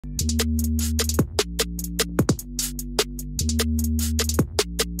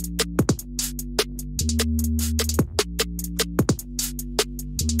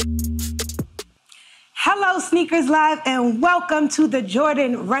Sneakers Live, and welcome to the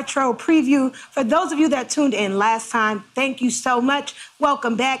Jordan Retro Preview. For those of you that tuned in last time, thank you so much.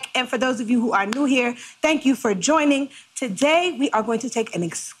 Welcome back. And for those of you who are new here, thank you for joining. Today, we are going to take an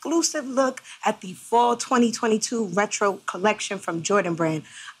exclusive look at the Fall 2022 Retro Collection from Jordan Brand.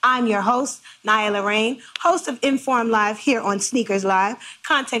 I'm your host, Nia Lorraine, host of Inform Live here on Sneakers Live,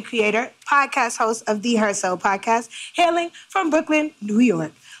 content creator, podcast host of The Her So podcast, hailing from Brooklyn, New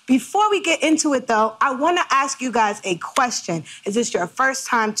York. Before we get into it, though, I want to ask you guys a question. Is this your first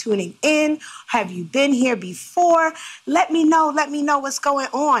time tuning in? Have you been here before? Let me know what's going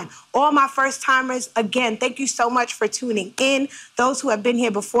on. All my first-timers, again, thank you so much for tuning in. Those who have been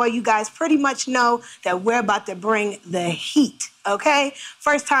here before, you guys pretty much know that we're about to bring the heat, okay?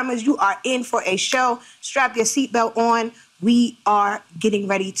 First-timers, you are in for a show. Strap your seatbelt on. We are getting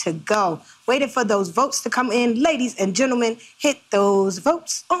ready to go. Waiting for those votes to come in. Ladies and gentlemen, hit those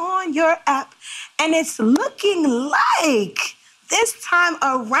votes on your app. And it's looking like this time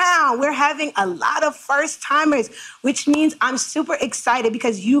around, we're having a lot of first-timers, which means I'm super excited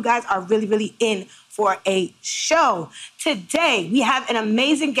because you guys are really, really in for a show. Today, we have an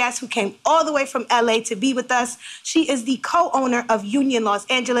amazing guest who came all the way from LA to be with us. She is the co-owner of Union Los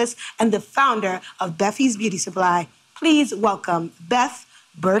Angeles and the founder of Beffy's Beauty Supply. Please welcome Beth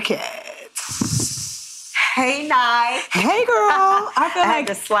Burkett. Hey, Nye. Hey, girl. I feel I like had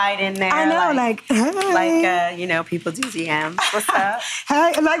to slide in there. I know, hey. People do DMs. What's up?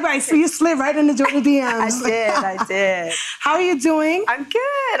 Hey, right. So you slid right into Jordan DMs. I did. How are you doing? I'm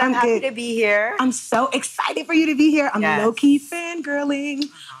good. I'm happy to be here. I'm so excited for you to be here. I'm low-key fangirling.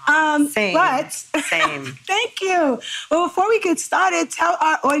 Same. Thank you. Well, before we get started, tell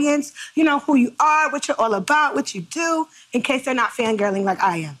our audience, who you are, what you're all about, what you do, in case they're not fangirling like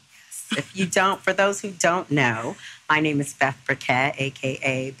I am. For those who don't know, my name is Beth Burkett,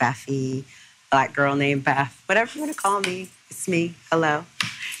 a.k.a. Beffy, black girl named Beth. Whatever you want to call me, it's me. Hello.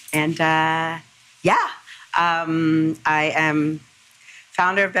 And I am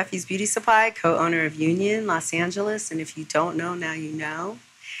founder of Beffy's Beauty Supply, co-owner of Union Los Angeles. And if you don't know, now you know.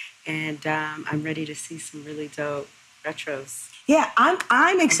 And I'm ready to see some really dope retros. Yeah,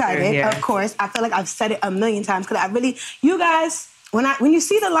 I'm excited, of course. I feel like I've said it a million times because you guys, when you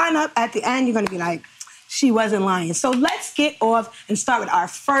see the lineup at the end, you're going to be like, she wasn't lying. So let's get off and start with our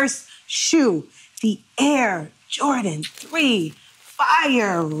first shoe, the Air Jordan 3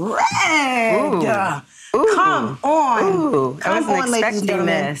 Fire Red. Ooh. Come on. I wasn't expecting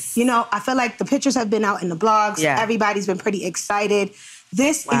this. I feel like the pictures have been out in the blogs. Yeah. Everybody's been pretty excited.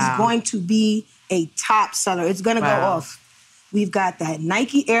 This is going to be a top seller. It's going to go off. We've got that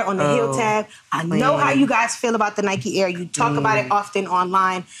Nike Air on the heel tab. I know how you guys feel about the Nike Air. You talk about it often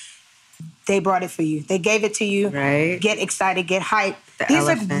online. They brought it for you. They gave it to you. Right. Get excited, get hyped. These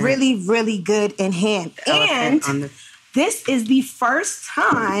look really, really good in hand. And this is the first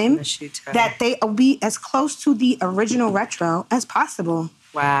time that they will be as close to the original retro as possible.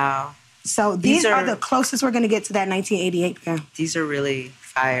 Wow. So these are the closest we're going to get to that 1988 pair. These are really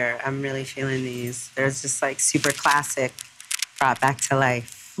fire. I'm really feeling these. They're just like super classic, brought back to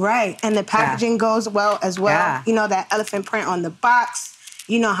life. Right. And the packaging goes well as well. Yeah. That elephant print on the box.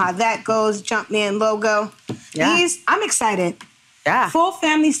 You know how that goes. Jumpman logo. Yeah. These, I'm excited. Yeah. Full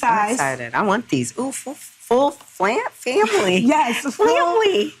family size. I'm excited. I want these. Ooh, full family. Yes.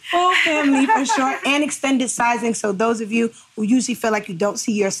 Family. Full family for sure. And extended sizing. So those of you who usually feel like you don't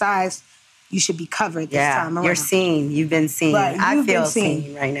see your size, you should be covered this time around. You're seen. You've been seen. Right, I feel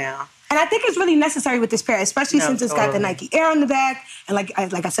seen right now. And I think it's really necessary with this pair, especially since it's got the Nike Air on the back. And like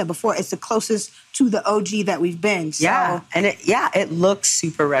I said before, it's the closest to the OG that we've been. So. Yeah, and it looks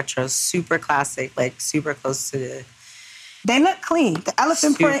super retro, super classic, like super close to the... They look clean. The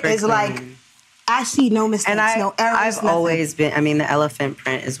elephant print is like, I see no mistakes, no errors, I've always been, the elephant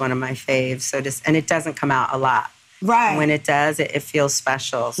print is one of my faves. So and it doesn't come out a lot. Right. When it does, it feels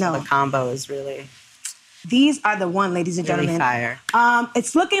special. So the combo is really... These are the one, ladies and gentlemen. Really fire.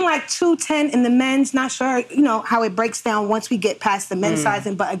 It's looking like 210 in the men's. Not sure, how it breaks down once we get past the men's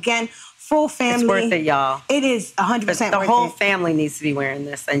sizing. But again, full family. It's worth it, y'all. It is 100% worth it. The whole family needs to be wearing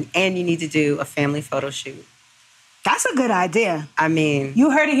this. And you need to do a family photo shoot. That's a good idea. You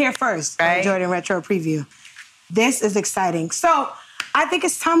heard it here first, right? On Jordan Retro Preview. This is exciting. So I think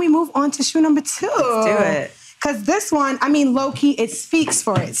it's time we move on to shoe number 2. Let's do it. Because this one, low-key, it speaks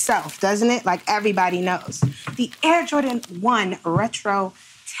for itself, doesn't it? Like everybody knows. The Air Jordan 1 Retro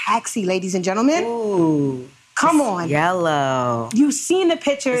Taxi, ladies and gentlemen. Ooh. Come on. Yellow. You've seen the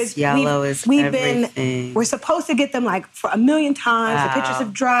pictures. This yellow is everything. We're supposed to get them like for a million times. Wow. The pictures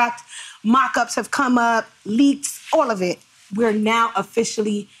have dropped. Mock-ups have come up. Leaks. All of it. We're now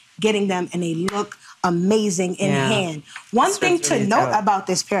officially getting them, and they look amazing in hand. One thing to note about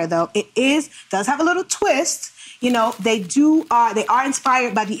this pair, though, does have a little twist. You know, they are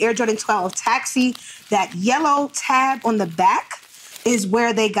inspired by the Air Jordan 12 Taxi. That yellow tab on the back is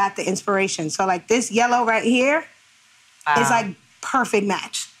where they got the inspiration. So like this yellow right here is like perfect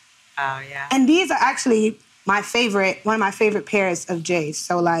match. Oh, yeah. And these are actually one of my favorite pairs of J's.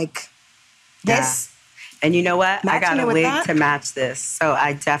 So like this. And you know what? I got a wig to match this. So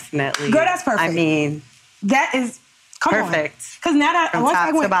I definitely. Girl, that's perfect. I mean. That is perfect. Because now that once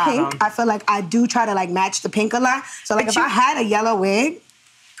I went pink, I feel like I do try to like match the pink a lot. So like if I had a yellow wig.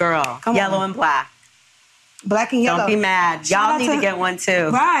 Girl, yellow and black. Black and yellow. Don't be mad. Y'all need to get one too.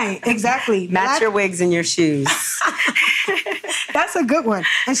 Right, exactly. Match your wigs and your shoes. That's a good one.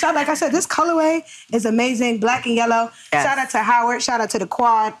 And shout, like I said, this colorway is amazing. Black and yellow. Yes. Shout out to Howard. Shout out to the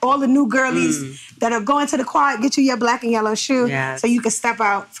Quad. All the new girlies that are going to the Quad, get you your black and yellow shoe so you can step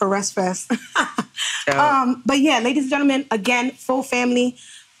out for Rest Fest. But yeah, ladies and gentlemen, again, full family,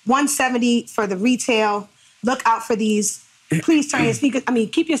 $170 for the retail. Look out for these. Please turn your sneakers,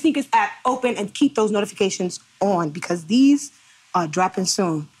 keep your sneakers app open and keep those notifications on because these are dropping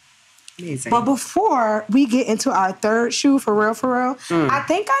soon. Amazing. But before we get into our third shoe, for real, I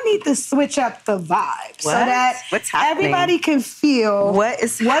think I need to switch up the vibe so that everybody can feel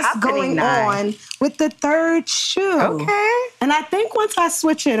what's going on with the third shoe. Okay. And I think once I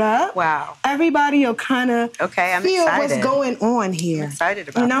switch it up, everybody will kind of feel what's going on here. I'm excited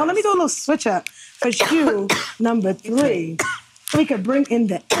about this. Let me do a little switch up for shoe number 3. We could bring in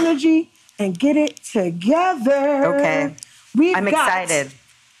the energy and get it together. Okay. I'm excited.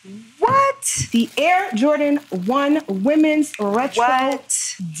 What? The Air Jordan 1 Women's Retro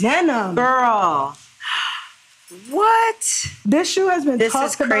Denim. Girl. What? This shoe has been talked about.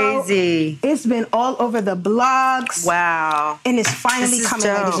 This is crazy. It's been all over the blogs. Wow. And it's finally coming,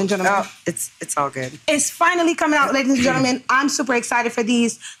 ladies and gentlemen. Oh, it's all good. It's finally coming out, ladies and gentlemen. I'm super excited for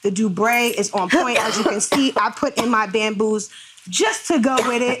these. The Dubré is on point. As you can see, I put in my bamboos just to go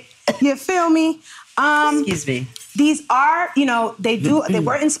with it. You feel me? Excuse me. These are, they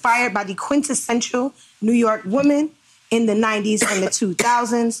were inspired by the quintessential New York woman in the 90s and the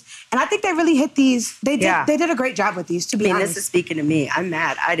 2000s. And I think they really hit these. They did a great job with these, to be honest. This is speaking to me. I'm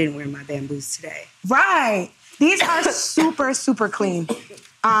mad I didn't wear my bamboos today. Right. These are super, super clean.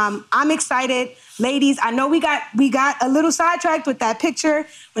 I'm excited. Ladies, I know we got a little sidetracked with that picture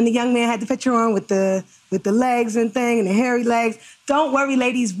when the young man had the picture on with the legs and thing and the hairy legs. Don't worry,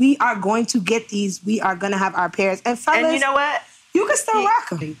 ladies. We are going to get these. We are going to have our pairs. And fellas, and you know what? You can still rock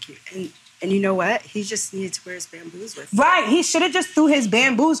them. Thank you. And you know what? He just needed to wear his bamboos with him. Right. He should have just threw his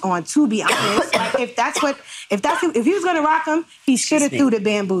bamboos on, to be honest. Like if he was going to rock them, he should have threw the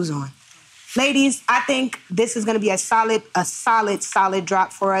bamboos on. Ladies, I think this is going to be a solid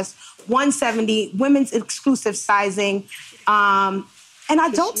drop for us. $170, women's exclusive sizing. And I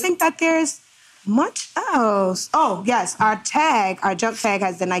don't think that there's much else. Oh, yes, our jump tag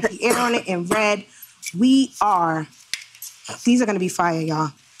has the Nike Air on it in red. These are going to be fire,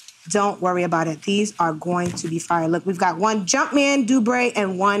 y'all. Don't worry about it. These are going to be fire. Look, we've got one Jumpman Dubré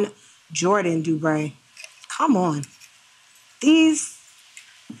and one Jordan Dubré. Come on.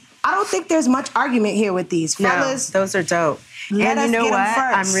 I don't think there's much argument here with these. Fellas, no, those are dope. Let us get them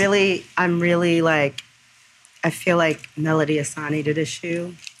first. I'm really like, I feel like Melody Asani did a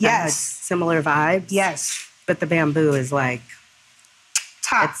shoe. Yes. Has similar vibes. Yes. But the bamboo is like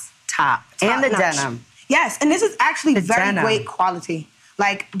top. It's top. And the denim. Yes, and this is actually very great quality.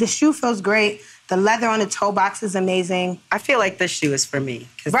 Like, the shoe feels great. The leather on the toe box is amazing. I feel like this shoe is for me.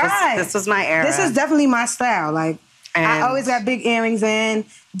 Right. This was my era. This is definitely my style. Like, I always got big earrings in.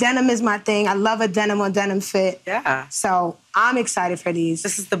 Denim is my thing. I love a denim on denim fit. Yeah. So I'm excited for these.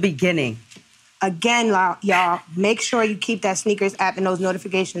 This is the beginning. Again, y'all, make sure you keep that sneakers app and those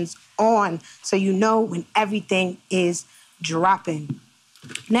notifications on so you know when everything is dropping.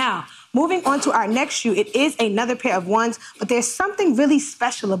 Now, moving on to our next shoe, it is another pair of ones, but there's something really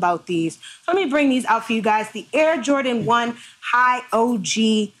special about these. So let me bring these out for you guys. The Air Jordan 1 High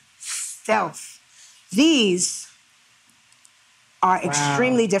OG Stealth. These are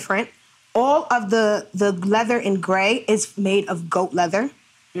extremely different. All of the leather in gray is made of goat leather.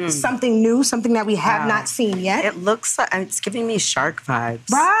 Something new, something that we have not seen yet. It looks like, it's giving me shark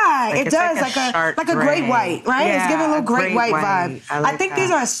vibes. Right, it does, like a great white, right? Yeah, it's giving a little great white vibe. I think these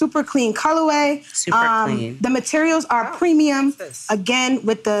are a super clean colorway. Super clean. The materials are premium. Again,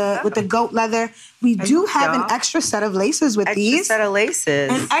 with the goat leather. We do have an extra set of laces with these. Extra set of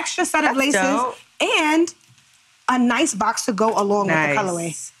laces. An extra set of laces. Dope. And a nice box to go along with the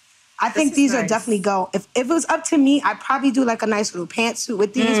colorway. I think these are definitely go. If it was up to me, I'd probably do like a nice little pantsuit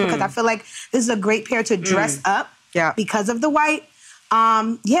with these because I feel like this is a great pair to dress up because of the white.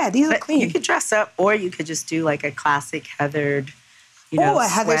 These are clean. You could dress up or you could just do like a classic heathered, a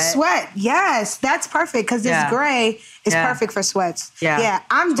heather sweat. Yes, that's perfect because this gray is perfect for sweats. Yeah,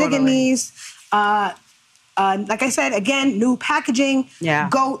 I'm digging these. Like I said, again, new packaging. Yeah.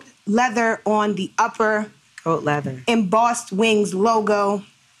 Goat leather on the upper. Goat leather. Embossed wings logo.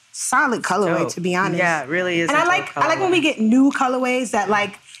 Solid colorway, to be honest. Yeah, it really is. And I like when we get new colorways that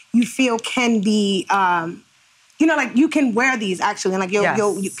like you feel can be, like you can wear these actually, and like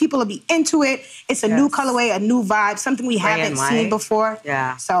people will be into it. It's a new colorway, a new vibe, something we haven't seen before.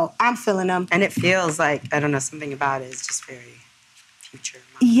 Yeah. So I'm feeling them. And it feels like, I don't know, something about it is just very future.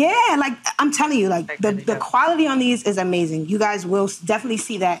 Yeah, like I'm telling you, like the quality on these is amazing. You guys will definitely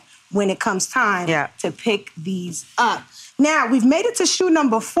see that when it comes time to pick these up. Now, we've made it to shoe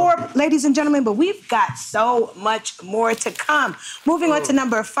number 4, ladies and gentlemen, but we've got so much more to come. Moving on to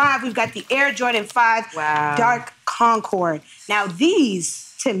number 5, we've got the Air Jordan 5 Dark Concord. Now,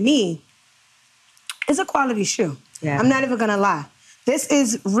 these, to me, is a quality shoe. Yeah. I'm not even going to lie. This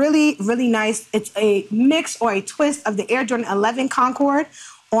is really, really nice. It's a mix or a twist of the Air Jordan 11 Concord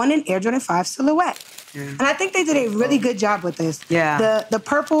on an Air Jordan 5 silhouette. Yeah. And I think they did a really good job with this. Yeah. The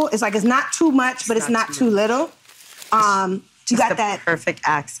purple is like, it's not too much, but it's not too little. You got that perfect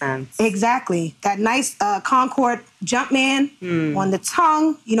accents. Exactly. That nice Concord Jumpman on the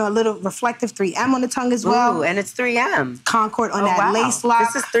tongue. A little reflective 3M on the tongue as well. Ooh, and it's 3M. Concord on that lace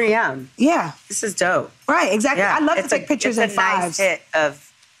lock. This is 3M. Yeah. This is dope. Right, exactly. Yeah. I love to take pictures in 5s. It's a nice hit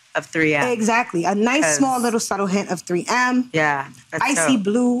of 3M. Exactly. A nice small little subtle hint of 3M. Yeah. Icy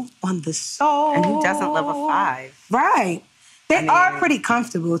blue on the sole. And who doesn't love a 5? Right. They are pretty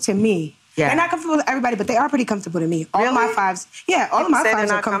comfortable to me. Yeah. They're not comfortable to everybody, but they are pretty comfortable to me. All of my 5s. Yeah, all of my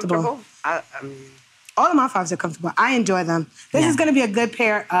 5s are comfortable. All of my 5s are comfortable. I enjoy them. This is going to be a good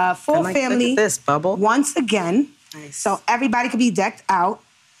pair. Full family. Look at this, bubble. Once again. Nice. So everybody could be decked out.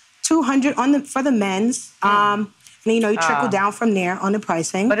 $200 for the men's. And you trickle down from there on the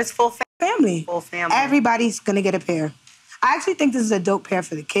pricing. But it's full family. Full family. Everybody's going to get a pair. I actually think this is a dope pair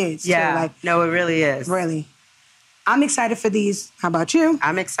for the kids. Yeah. Too. No, it really is. Really. I'm excited for these. How about you?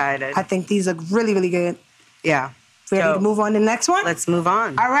 I'm excited. I think these are really, really good. Yeah. Ready to move on to the next one? Let's move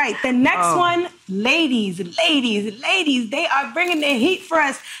on. All right. The next one, ladies, they are bringing the heat for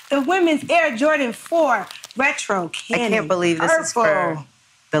us. The women's Air Jordan 4 Retro Candy. I can't believe this is for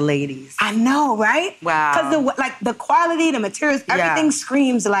the ladies. I know, right? Wow. Because the quality, the materials, everything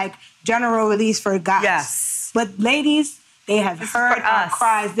screams like general release for guys. Yes. But ladies, they have heard our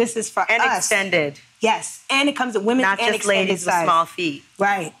cries. This is for us. And extended. Yes, and it comes in women's and extended size. Not just ladies with small feet.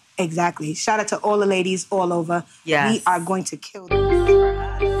 Right, exactly. Shout out to all the ladies all over. Yes. We are going to kill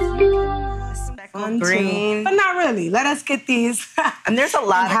them. Speckled green. But not really. Let us get these. And there's a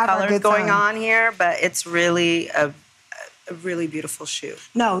lot of colors going on here, but it's really a really beautiful shoe.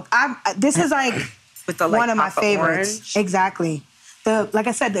 No, this is like with the, one of my favorites. Orange. Exactly. Like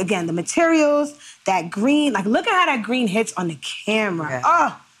I said, again, the materials, that green, like look at how that green hits on the camera. Yeah.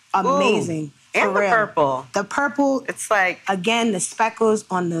 Oh, amazing. Ooh. And the purple. The purple. It's like... Again, the speckles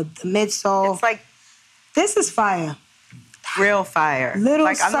on the midsole. It's like... This is fire. Real fire.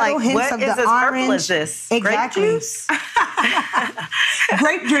 Little subtle hints of the orange. What is this? Exactly. Grape juice?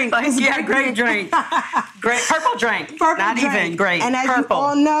 Grape drink. Grape drink. Purple drink. Not even grape. And as you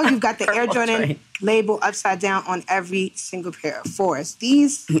all know, you've got the Air Jordan label upside down on every single pair of 4s.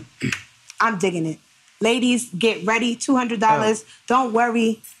 These, I'm digging it. Ladies, get ready. $200. Oh. Don't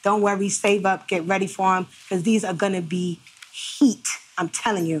worry. Save up. Get ready for them because these are going to be heat. I'm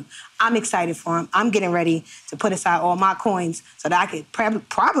telling you. I'm excited for them. I'm getting ready to put aside all my coins so that I could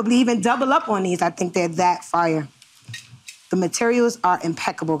probably even double up on these. I think they're that fire. The materials are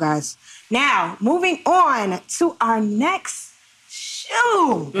impeccable, guys. Now, moving on to our next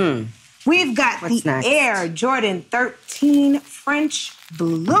shoe. We've got the Air Jordan 13 French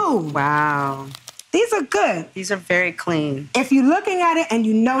Blue. Wow. These are good. These are very clean. If you're looking at it and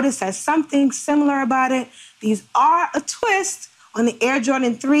you notice there's something similar about it, these are a twist on the Air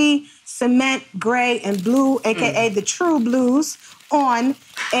Jordan 3 cement gray and blue, a.k.a. the true blues, on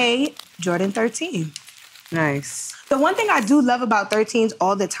a Jordan 13. Nice. The one thing I do love about 13s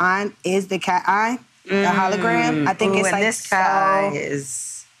all the time is the cat eye, the hologram. I think it's like this cat eye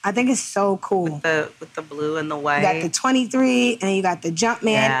is... I think it's so cool. With the blue and the white. You got the 23 and you got the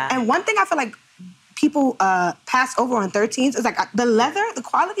Jumpman. Yeah. And one thing I feel like people pass over on 13s is like the leather, the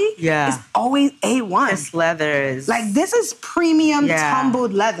quality is always A1. This leather is... Like this is premium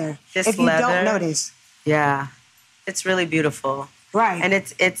tumbled leather, if you don't notice. Yeah. It's really beautiful. Right. And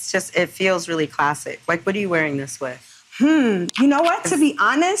it's just, it feels really classic. Like, what are you wearing this with? You know what? To be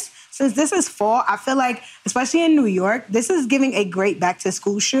honest, since this is fall, I feel like, especially in New York, this is giving a great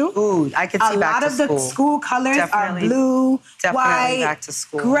back-to-school shoe. Ooh, I could see back to school. A lot of the school colors Definitely, are blue, white, back to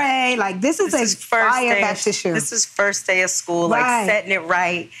school. gray. Like, this is a fire back-to-shoe. This is first day of school, Right. like setting it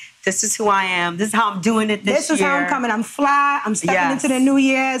right. This is who I am. This is how I'm doing it this is year. how I'm coming. I'm fly. I'm stepping into the new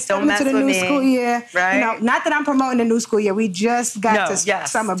year, stepping into the new school year. Right? You know, not that I'm promoting the new school year. We just got to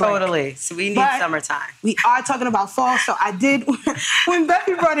summer break. Totally. So we need summertime. We are talking about fall. So I did, when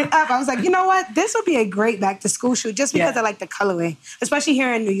Becky brought it up, I was like, you know what? This would be a great back to school shoe just because I like the colorway, especially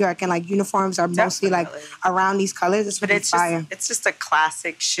here in New York. And like uniforms are mostly like around these colors. This would be fire. It's just a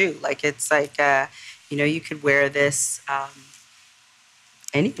classic shoe. Like it's like, you know, you could wear this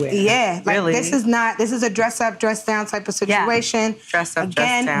anywhere. Yeah, like really. this is a dress up, dress down type of situation. Yeah. Dress up,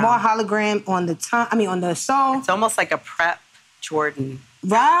 again, dress down. More hologram on the on the sole. It's almost like a prep Jordan.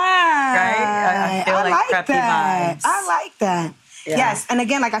 Right. I feel like preppy that. vibes. I like that. Yeah. Yes, and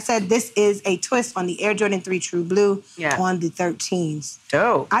again, like I said, this is a twist on the Air Jordan 3 True Blue on the 13s.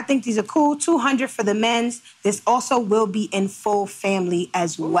 Dope. I think these are cool. $200 for the men's. This also will be in full family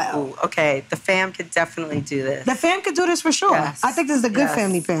as well. Ooh, okay, the fam could definitely do this. The fam could do this for sure. Yes. I think this is a good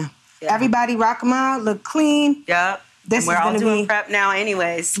family pair. Yeah. Everybody rock them out, look clean. Yep. This we're is all going to doing be prep now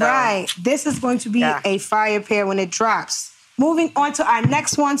anyways. So. Right. This is going to be a fire pair when it drops. Moving on to our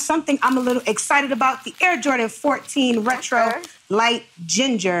next one, something I'm a little excited about, the Air Jordan 14 Retro Light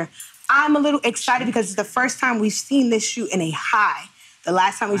Ginger. I'm a little excited because it's the first time we've seen this shoe in a high. The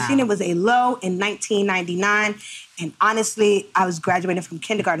last time we've seen it was a low in 1999. And honestly, I was graduating from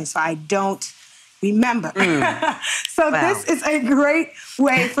kindergarten, so I don't remember. So this is a great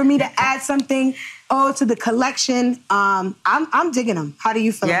way for me to add something to the collection. I'm digging them. How do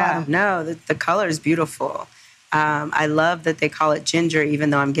you feel about them? No, the color is beautiful. I love that they call it ginger,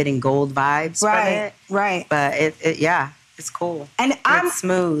 even though I'm getting gold vibes from it. Right. But it's cool. And it's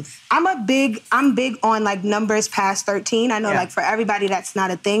smooth. I'm big on like numbers past 13. I know like for everybody that's not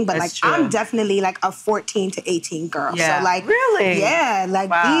a thing, but that's like true. I'm definitely like a 14 to 18 girl. Yeah. So like really? Yeah, like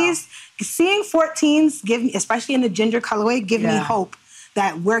these seeing 14s give me, especially in the ginger colorway, give me hope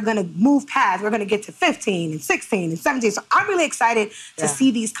that we're going to move past. We're going to get to 15 and 16 and 17. So I'm really excited to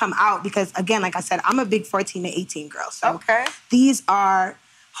see these come out because, again, like I said, I'm a big 14 to 18 girl. So these are,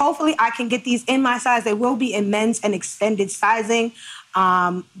 hopefully I can get these in my size. They will be in men's and extended sizing.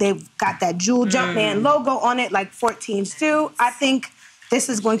 They've got that jewel Jumpman logo on it like 14s do. I think this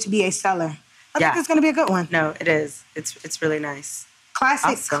is going to be a seller. I think it's going to be a good one. No, it is. It's really nice.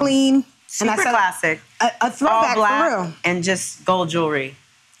 Classic, clean. Super classic. A throwback all black for real. And just gold jewelry.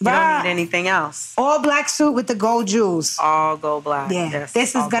 You don't need anything else. All black suit with the gold jewels. All gold black. Yeah. Yes,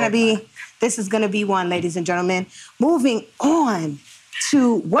 this is gonna be one, ladies and gentlemen. Moving on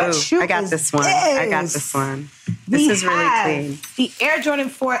to what shoe I got this one. I got this one. This is really clean. The Air Jordan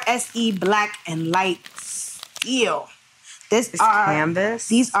 4 SE Black and Light Steel. These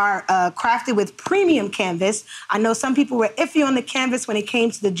are crafted with premium canvas. I know some people were iffy on the canvas when it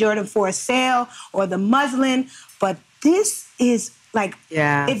came to the Jordan 4 sail or the muslin, but this is like,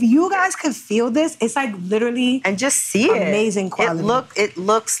 if you guys could feel this, it's like literally and just see amazing quality. It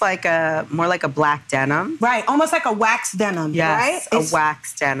looks like more like a black denim. Right, almost like a wax denim, right? It's a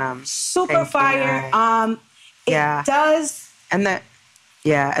wax denim. Super fire. It does. And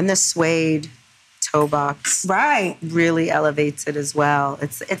the suede toe box really elevates it as well.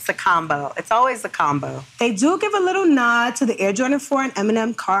 It's a combo. It's always a combo. They do give a little nod to the Air Jordan 4 and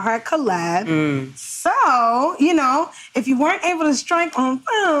Eminem Carhartt collab. So, you know, if you weren't able to strike on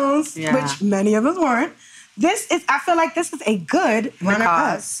phones, which many of us weren't, I feel like this is a good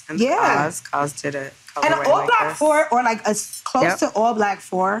runner-up. Cause did it. And an all black 4 or like as close to all black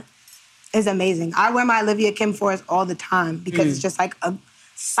 4 is amazing. I wear my Olivia Kim 4s all the time because it's just like a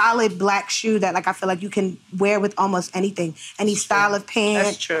solid black shoe that like I feel like you can wear with almost anything. Any style of pant.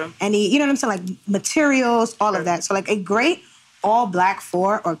 That's true. Any, you know what I'm saying? Like materials, all of that. So like a great all black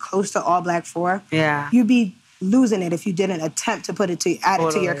 4 or close to all black 4. Yeah. You'd be losing it if you didn't attempt to add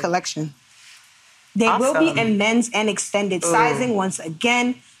it to your collection. They will be in men's and extended sizing. Once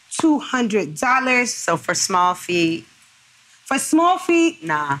again, $200. So for small feet. For small feet,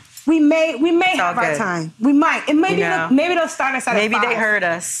 nah. We may have our time. We might. And maybe they'll start us at a 5. Maybe they heard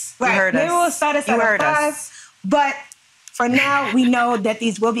us. Right. Maybe we'll start us at a 5. But for now, we know that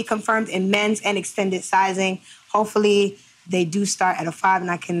these will be confirmed in men's and extended sizing. Hopefully, they do start at a 5, and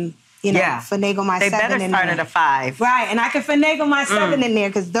I can, finagle my 7 in there. They better start at a 5. Right, and I can finagle my 7 in there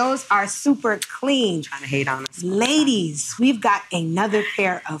because those are super clean. I'm trying to hate on us. Ladies, we've got another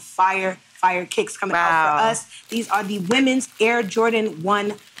pair of fire fire kicks coming out for us. These are the women's Air Jordan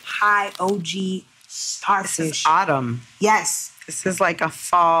 1 High OG Starfish. This is autumn. Yes. This is like a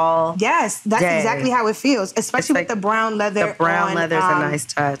fall. Yes, that's day. exactly how it feels, especially with the brown leather. The brown leather's a nice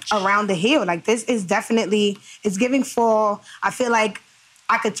touch. Around the heel. Like, this is definitely, it's giving fall. I feel like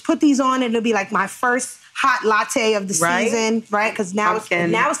I could put these on and it'll be like my first hot latte of the season, right? Because now it's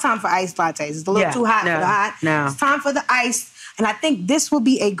time for iced lattes. It's a little too hot for the hot. No. It's time for the iced. And I think this will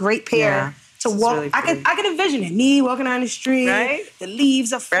be a great pair to walk. Really I can envision it. Me walking down the street. Right? The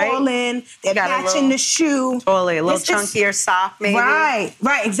leaves are falling. They're matching the shoe. Totally. A little chunkier sock, maybe.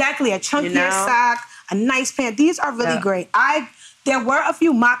 Right, exactly. A chunkier sock, a nice pant. These are really great. There were a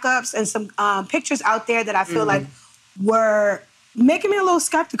few mock-ups and some pictures out there that I feel like were making me a little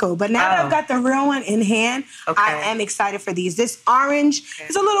skeptical. But now that I've got the real one in hand, I am excited for these. This orange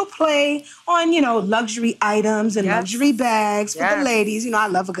is a little play on, luxury items and luxury bags for the ladies. I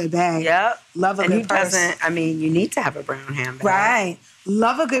love a good bag. Yep. Love a good purse. You need to have a brown handbag. Right.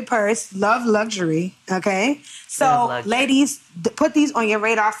 Love a good purse. Love luxury. Okay? So, ladies, put these on your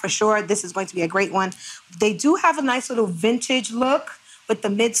radar for sure. This is going to be a great one. They do have a nice little vintage look with the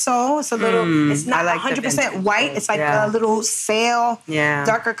midsole. It's a little, it's not 100% white. It's like a little sail,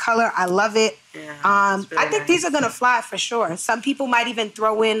 darker color. I love it. Yeah, really I think these are going to fly for sure. Some people might even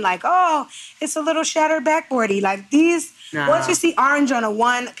throw in like, oh, it's a little shattered backboardy. Like these, once you see orange on a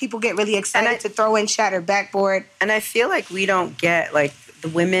one, people get really excited to throw in shattered backboard. And I feel like we don't get, like, the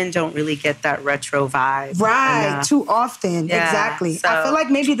women don't really get that retro vibe. Right, enough. Too often. Yeah, exactly. So. I feel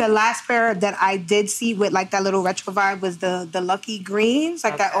like maybe the last pair that I did see with like that little retro vibe was the Lucky Greens,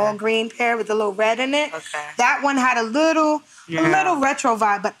 like that all green pair with the little red in it. Okay. That one had a little retro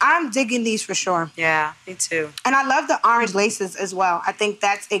vibe, but I'm digging these for sure. Yeah, me too. And I love the orange laces as well. I think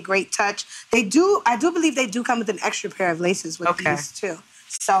that's a great touch. I do believe they do come with an extra pair of laces with these too.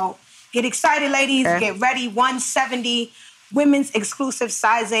 So get excited, ladies. Get ready. 170. Women's exclusive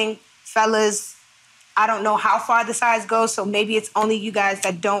sizing. Fellas, I don't know how far the size goes, so maybe it's only you guys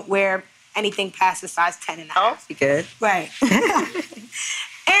that don't wear anything past the size 10 and a half. Oh, be good. Right.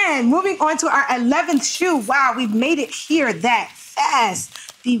 And moving on to our 11th shoe. Wow, we've made it here that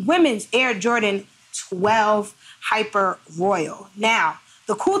fast. The women's Air Jordan 12 Hyper Royal. Now,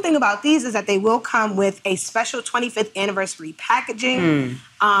 the cool thing about these is that they will come with a special 25th anniversary packaging.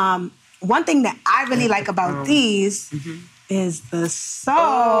 One thing that I really like about these is the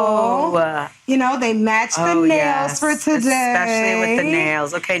sole. They match the nails for today. Especially with the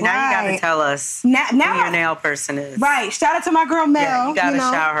nails. Okay, now you got to tell us who your nail person is. Right. Shout out to my girl, Mel. Yeah, you got to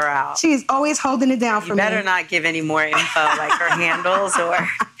shout her out. She is always holding it down for me. You better not give any more info, like her handles or...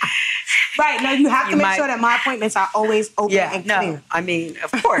 Right. No, you have to make sure that my appointments are always open and clear.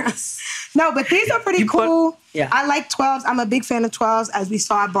 Of course. No, but these are pretty cool. I like 12s. I'm a big fan of 12s. As we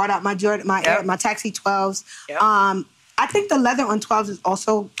saw, I brought out my Taxi 12s. Yep. I think the leather on 12s is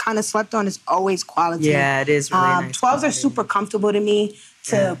also kind of slept on. It's always quality. Yeah, it is really nice 12s are super comfortable to me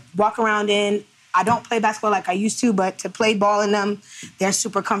to walk around in. I don't play basketball like I used to, but to play ball in them, they're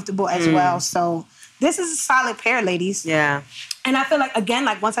super comfortable as well. So this is a solid pair, ladies. Yeah. And I feel like, again,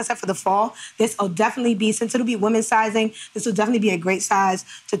 like once I said for the fall, this will definitely be, since it'll be women's sizing, this will definitely be a great size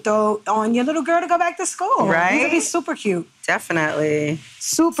to throw on your little girl to go back to school. Right. It'll be super cute. Definitely.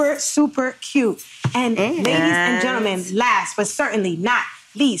 Super, super cute. And ladies and gentlemen, last but certainly not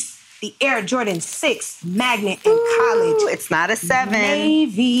least, the Air Jordan 6 Magnet in college. It's not a 7.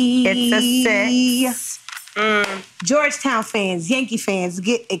 Navy. It's a 6. Georgetown fans, Yankee fans,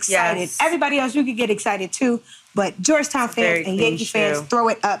 get excited. Yes. Everybody else, you can get excited too. But Georgetown fans and Yankee fans, throw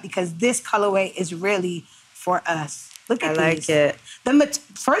it up because this colorway is really for us. Look at these. I like it.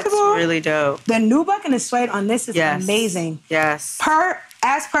 First of all, really dope. The nubuck and the suede on this is amazing. Yes.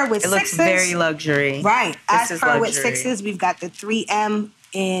 As per with 6s. It looks very luxury. Right. As per with 6s, we've got the 3M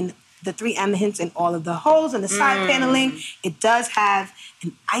hints in all of the holes and the side paneling. It does have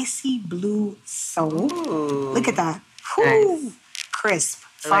an icy blue sole. Ooh. Look at that. Nice. Crisp.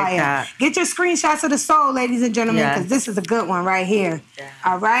 Fire. Like get your screenshots of the sole, ladies and gentlemen, because this is a good one right here. Yeah.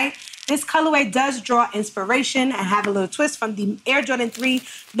 All right? This colorway does draw inspiration and have a little twist from the Air Jordan 3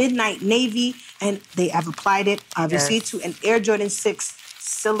 Midnight Navy, and they have applied it, obviously, to an Air Jordan 6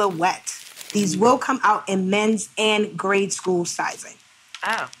 silhouette. These will come out in men's and grade school sizing.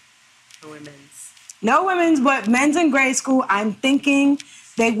 Oh, no women's. No women's, but men's and grade school, I'm thinking...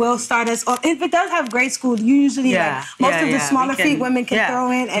 They will start us off. If it does have grade school, usually most of the smaller feet women can throw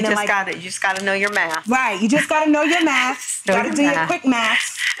in. And you just got to know your math. Right. You just got to know your math. Got to do your quick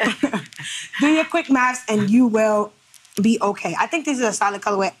maths. Do your quick maths and you will be okay. I think this is a solid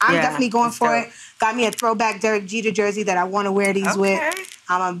colorway. I'm definitely going for it. Got me a throwback Derek Jeter jersey that I want to wear these with.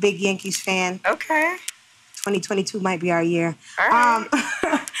 I'm a big Yankees fan. Okay. 2022 might be our year. All right.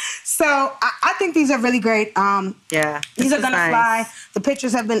 So I think these are really great. These are going to fly. The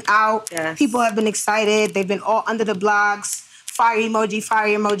pictures have been out. Yes. People have been excited. They've been all under the blogs. Fire emoji,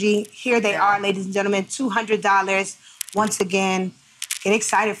 fire emoji. Here they are, ladies and gentlemen. $200. Once again, get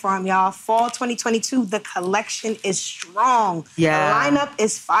excited for them, y'all. Fall 2022, the collection is strong. Yeah. The lineup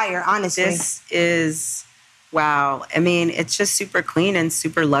is fire, honestly. This is, wow. I mean, it's just super clean and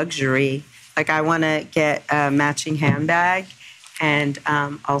super luxury. Like, I want to get a matching handbag and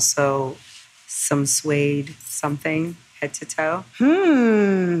also some suede something head to toe.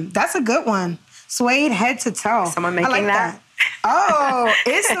 That's a good one. Suede head to toe. Someone making like that? Oh,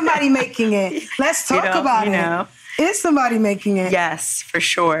 is somebody making it? Let's talk about it. Is somebody making it? Yes, for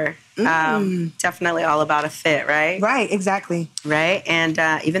sure. Definitely all about a fit, right? Right, exactly. Right, and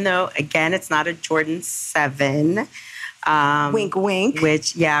even though, again, it's not a Jordan 7. Wink, wink.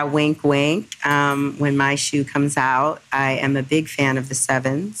 Wink, wink. When my shoe comes out, I am a big fan of the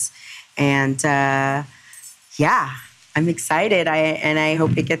 7s. And, I'm excited. I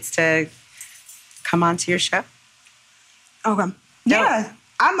hope it gets to come onto your show. Okay. Yeah,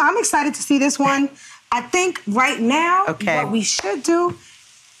 I'm excited to see this one. I think right now, what we should do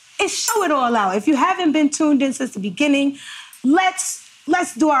is show it all out. If you haven't been tuned in since the beginning, let's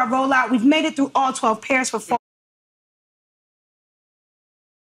do our rollout. We've made it through all 12 pairs for fall.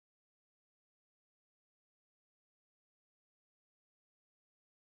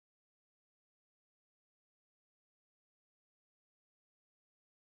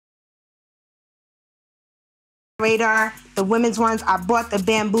 Radar, the women's ones. I bought the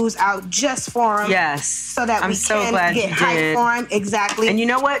bamboos out just for them. Yes. So that we can get hype for them. Exactly. And you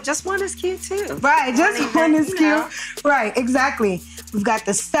know what? Just one is cute too. Right. Just one is cute. Right. Exactly. We've got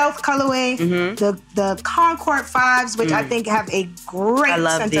the stealth colorway, the Concord 5s, which I think have a great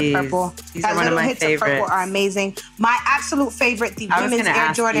scent of purple. These are one of my favorites. Of purple are amazing. My absolute favorite, the women's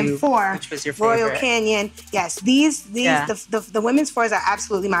Air Jordan 4, which was your favorite? Royal Canyon. Yes, the women's 4s are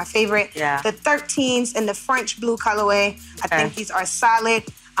absolutely my favorite. Yeah. The 13s in the French blue colorway, I think these are solid.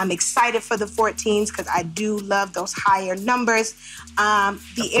 I'm excited for the 14s because I do love those higher numbers.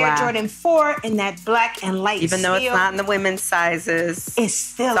 The Air Jordan 4 in that black and light Even though it's not in the women's sizes. It's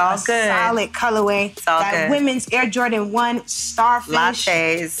still a solid colorway. It's all that women's Air Jordan 1 Starfish.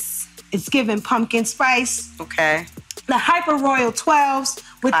 Lattes. It's giving pumpkin spice. Okay. The Hyper Royal 12s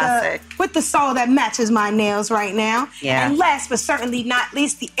with the sole that matches my nails right now. Yeah. And last but certainly not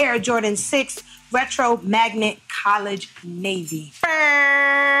least, the Air Jordan 6 Retro Magnet College Navy.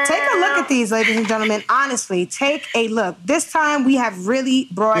 Take a look at these, ladies and gentlemen. Honestly, take a look. This time we have really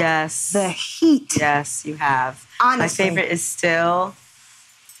brought the heat. Yes, you have. Honestly. My favorite is still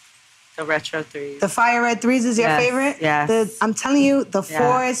the Retro 3s. The Fire Red 3s is your favorite? Yes. I'm telling you, the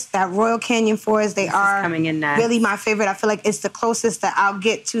 4s, that Royal Canyon 4s, they are coming in next. Really my favorite. I feel like it's the closest that I'll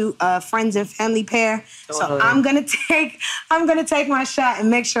get to a friends and family pair. Totally. So I'm gonna take my shot and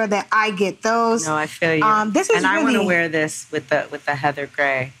make sure that I get those. No, I feel you. I want to wear this with the heather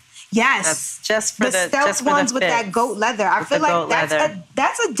gray. Yes. That's just for the stealth ones with that goat leather. I feel like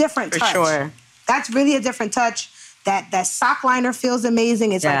that's a different touch. For sure. That's really a different touch. That sock liner feels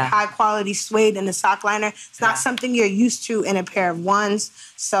amazing. It's like high quality suede in the sock liner. It's not something you're used to in a pair of ones.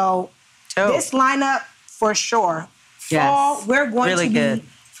 So this lineup for sure. Fall, we're going to be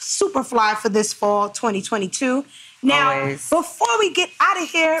super fly for this fall 2022. Now, before we get out of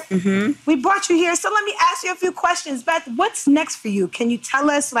here, we brought you here. So let me ask you a few questions. Beth, what's next for you? Can you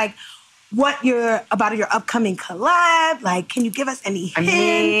tell us what about your upcoming collab? Like, can you give us any hints? I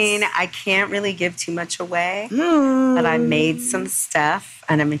mean, I can't really give too much away, but I made some stuff,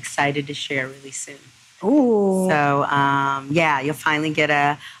 and I'm excited to share really soon. Ooh. So, you'll finally get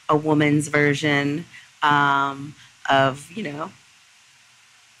a woman's version of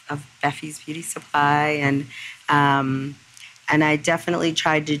Beffy's Beauty Supply, and I definitely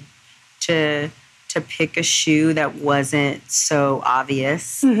tried to pick a shoe that wasn't so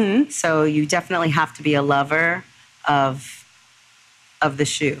obvious. So you definitely have to be a lover of the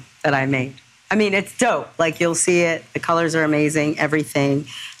shoe that I made. I mean, it's dope. Like, you'll see it. The colors are amazing, everything.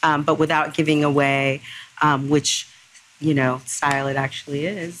 But without giving away which, style it actually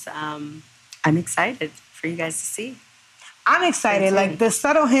is, I'm excited for you guys to see. I'm excited. Like, the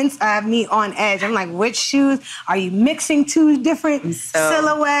subtle hints have me on edge. I'm like, which shoes? Are you mixing two different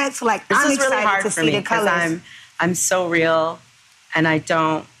silhouettes? Like, I'm excited really hard to see the colors. I'm so real, and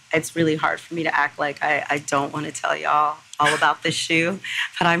it's really hard for me to act like I don't want to tell y'all all about this shoe,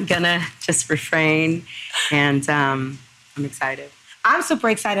 but I'm gonna just refrain and I'm excited. I'm super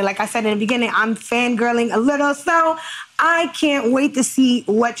excited. Like I said in the beginning, I'm fangirling a little, so I can't wait to see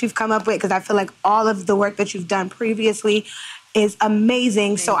what you've come up with, because I feel like all of the work that you've done previously is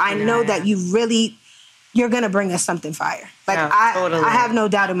amazing. So I know that you're going to bring us something fire. Like, totally. I have no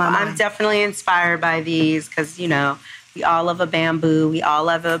doubt in my mind. I'm definitely inspired by these because, you know, we all love a bamboo. We all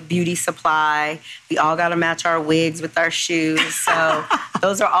love a beauty supply. We all got to match our wigs with our shoes. So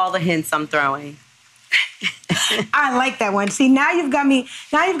those are all the hints I'm throwing. I like that one. See, now you've got me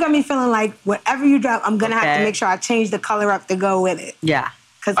feeling like whatever you drop, I'm going to have to make sure I change the color up to go with it. Yeah.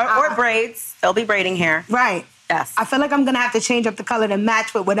 Or braids. They'll be braiding hair. Right. Yes. I feel like I'm going to have to change up the color to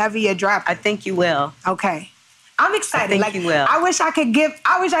match with whatever you're dropping. I think you will. Okay. I'm excited. I think you will. I wish I could get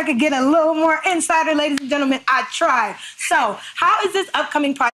a little more insider, ladies and gentlemen. I tried. So, how is this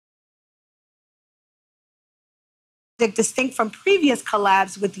upcoming project distinct from previous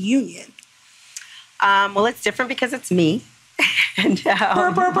collabs with Union? Well, it's different because it's me. And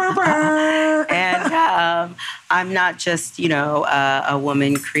I'm not just, you know, a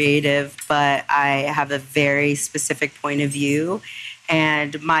woman creative, but I have a very specific point of view.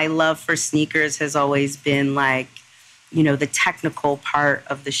 And my love for sneakers has always been like, you know, the technical part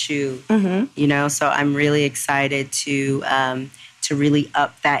of the shoe, you know? So I'm really excited to really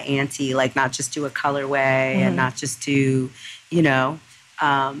up that ante, like not just do a colorway and not just do, you know,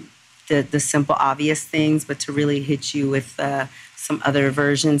 the simple, obvious things, but to really hit you with some other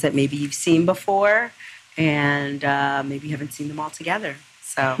versions that maybe you've seen before and maybe you haven't seen them all together.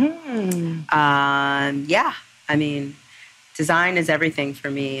 So, yeah, I mean, design is everything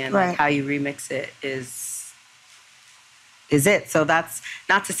for me, and like how you remix it is it. So that's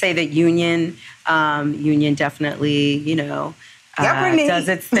not to say that Union definitely, you know, does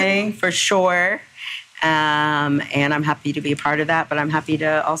its thing for sure. And I'm happy to be a part of that, but I'm happy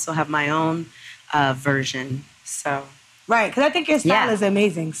to also have my own version. So. Right, because I think your style is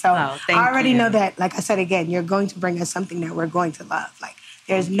amazing. So I already know that, like I said again, you're going to bring us something that we're going to love. Like,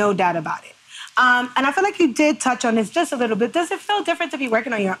 there's no doubt about it. And I feel like you did touch on this just a little bit. Does it feel different to be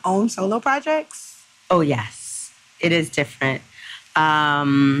working on your own solo projects? Oh, yes. It is different.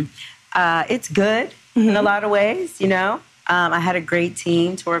 It's good in a lot of ways, you know. I had a great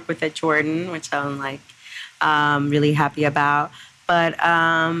team to work with at Jordan, which I'm like really happy about. But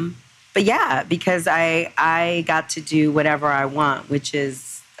yeah, because I got to do whatever I want, which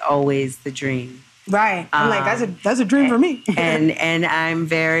is always the dream. Right. I'm like, that's a dream for me. and I'm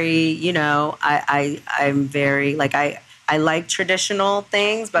very, you know, I'm very, like, I like traditional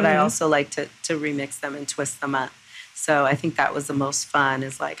things, but I also like to remix them and twist them up. So I think that was the most fun,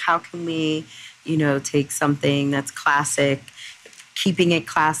 is like, how can we, you know, take something that's classic, keeping it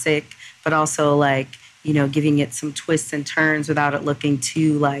classic, but also like, you know, giving it some twists and turns without it looking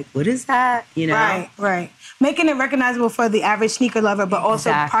too like, what is that? You know? Right. Making it recognizable for the average sneaker lover, but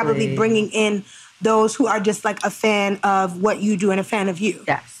also probably bringing in those who are just like a fan of what you do and a fan of you.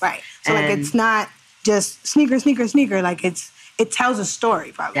 Yes. Right. So like, it's not just sneaker. Like it tells a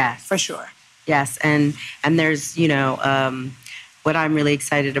story probably. Yes. For sure. Yes. And there's, you know, what I'm really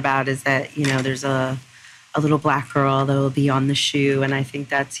excited about is that, you know, there's a little black girl that will be on the shoe. And I think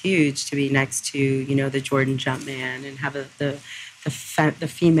that's huge, to be next to, you know, the Jordan Jumpman and have the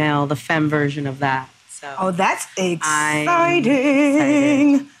femme version of that. So oh, that's exciting.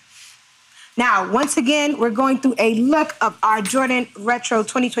 Now, once again, we're going through a look of our Jordan Retro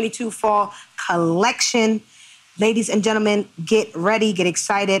 2022 Fall Collection. Ladies and gentlemen, get ready, get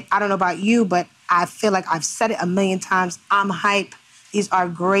excited. I don't know about you, but I feel like I've said it a million times. I'm hype. These are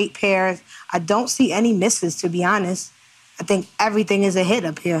great pairs. I don't see any misses, to be honest. I think everything is a hit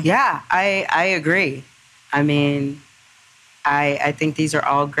up here. Yeah, I agree. I mean, I think these are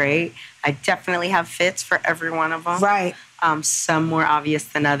all great. I definitely have fits for every one of them. Right. Some more obvious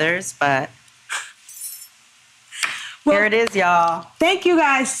than others, but well, here it is, y'all. Thank you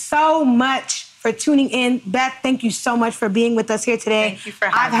guys so much for tuning in. Beth, thank you so much for being with us here today. Thank you for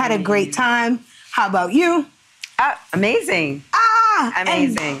having me. I've had a great time. How about you? Amazing.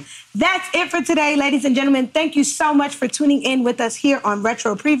 Amazing. That's it for today, ladies and gentlemen. Thank you so much for tuning in with us here on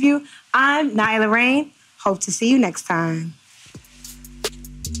Retro Preview. I'm Nyla Rain. Hope to see you next time.